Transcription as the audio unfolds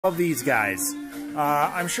of these guys.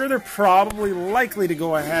 I'm sure they're probably likely to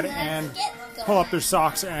go ahead and pull up their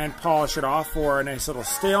socks and polish it off for a nice little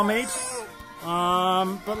stalemate.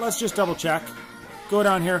 But let's just double check. Go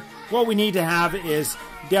down here. What we need to have is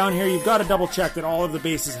down here, you've got to double check that all of the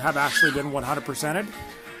bases have actually been 100%ed.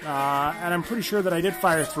 And I'm pretty sure that I did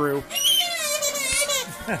fire through.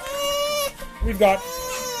 We've got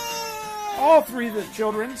all three of the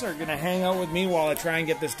childrens are going to hang out with me while I try and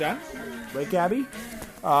get this done. Right, Gabby?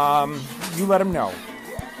 You let them know.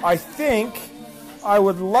 I think I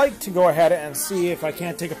would like to go ahead and see if I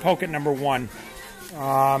can't take a poke at number one.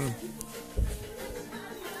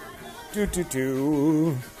 This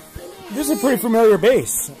is a pretty familiar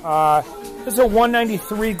base. This is a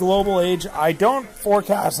 193 global age. I don't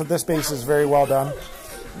forecast that this base is very well done.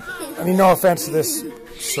 I mean, no offense to this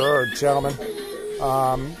sir, gentlemen.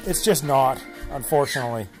 It's just not,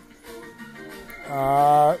 unfortunately.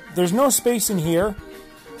 There's no space in here,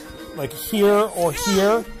 like here or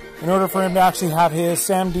here, in order for him to actually have his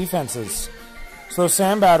SAM defenses. So those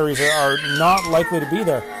SAM batteries are not likely to be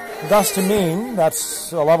there. Thus to mean,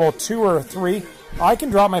 that's a level 2 or 3, I can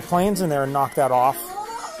drop my planes in there and knock that off.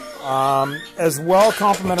 As well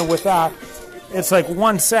complemented with that, it's like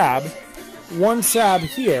one sab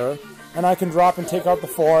here, and I can drop and take out the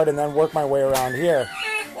fort and then work my way around here.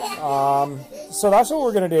 So that's what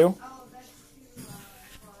we're going to do.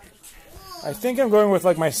 I think I'm going with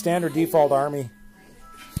like my standard default army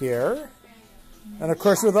here. And of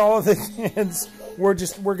course with all of the kids, we're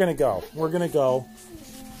going to go. We're going to go.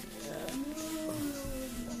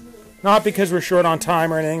 Not because we're short on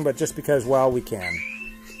time or anything, but just because, well, we can.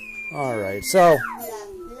 Alright, so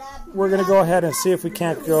we're going to go ahead and see if we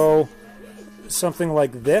can't go something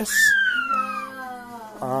like this.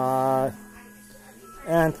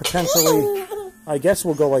 And potentially, I guess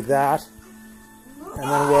we'll go like that. And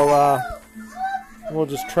then we'll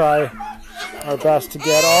just try our best to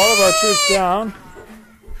get all of our troops down.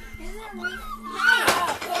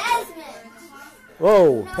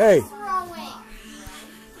 Whoa, hey.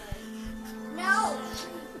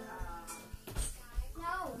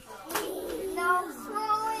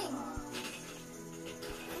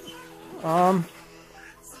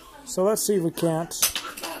 So let's see if we can't.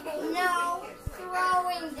 No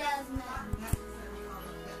throwing, Desmond.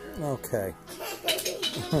 Okay.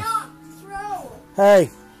 Not throw. Hey,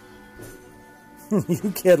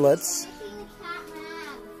 you kidlets.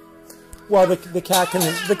 Well, the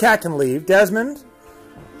cat can leave. Desmond.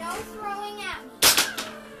 No throwing at me.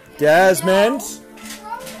 Desmond. No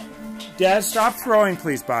throwing. Des, stop throwing,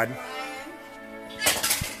 please, bud.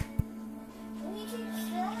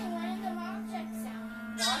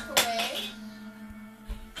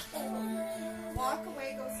 Walk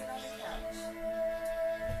away, go sit on the couch.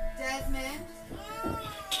 Desmond,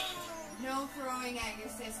 no throwing at your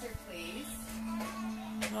sister, please.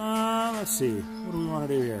 Let's see. What do we want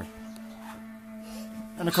to do here?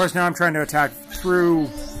 And of course now I'm trying to attack through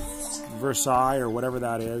Versailles or whatever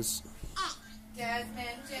that is.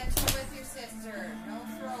 Desmond, gentle with your sister. No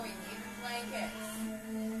throwing, leave the blankets.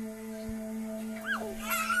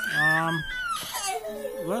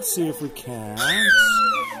 Let's see if we can.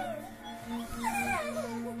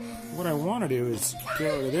 What I want to do is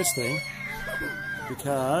get rid of this thing,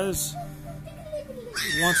 because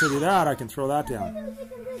once I do that, I can throw that down.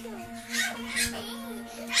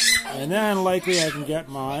 And then likely I can get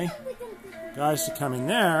my guys to come in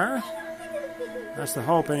there. That's the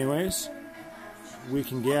hope anyways. We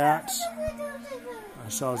can get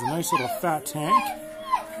ourselves a nice little fat tank.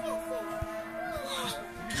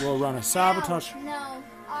 We'll run a sabotage. No,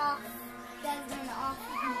 off. Desmond, off of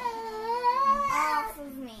me. Off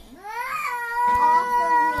of me,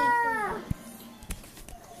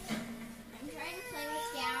 please. I'm trying to play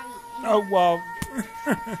with Gabby. Oh, well,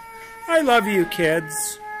 I love you,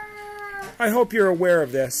 kids. I hope you're aware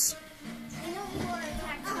of this. I know you want to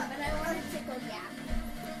attack me, but I want to tickle Gabby.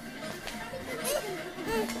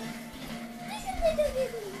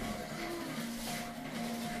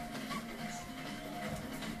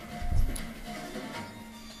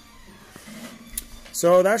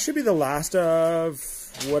 So that should be the last of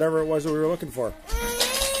whatever it was that we were looking for.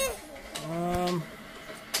 We're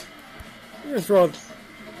going to throw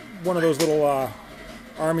one of those little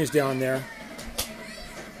armies down there.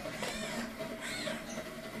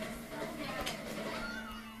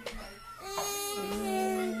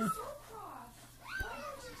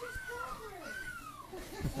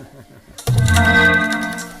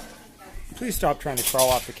 Please stop trying to crawl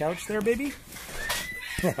off the couch there, baby.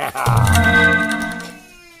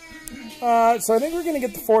 So I think we're going to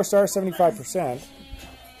get the 4-star 75%.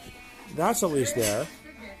 That's at least there.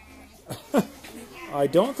 I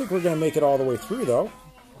don't think we're going to make it all the way through, though.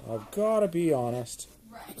 I've got to be honest.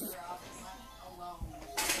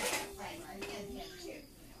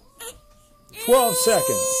 12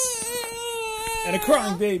 seconds. And a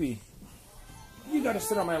crying baby. You got to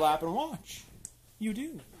sit on my lap and watch. You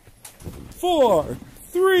do. 4,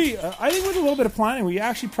 3. I think with a little bit of planning, we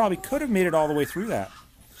actually probably could have made it all the way through that.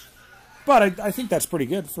 But I think that's pretty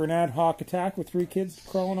good for an ad hoc attack with 3 kids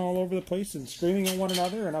crawling all over the place and screaming at one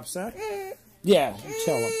another and upset. Yeah, you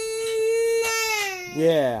tell them.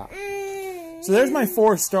 Yeah. So there's my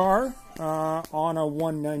 4-star on a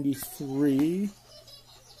 193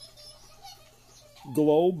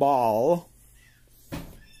 global.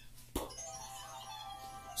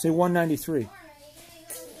 Say 193.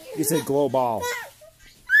 You say global.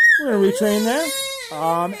 We're going to retrain there.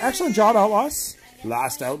 Excellent job, Outlaws.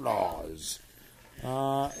 Last-Outlaws.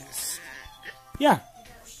 Yeah.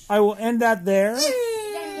 I will end that there.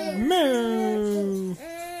 Moo.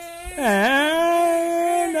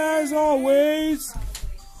 And as always,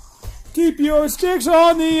 keep your sticks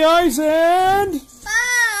on the ice and Bye.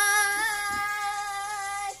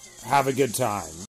 have a good time.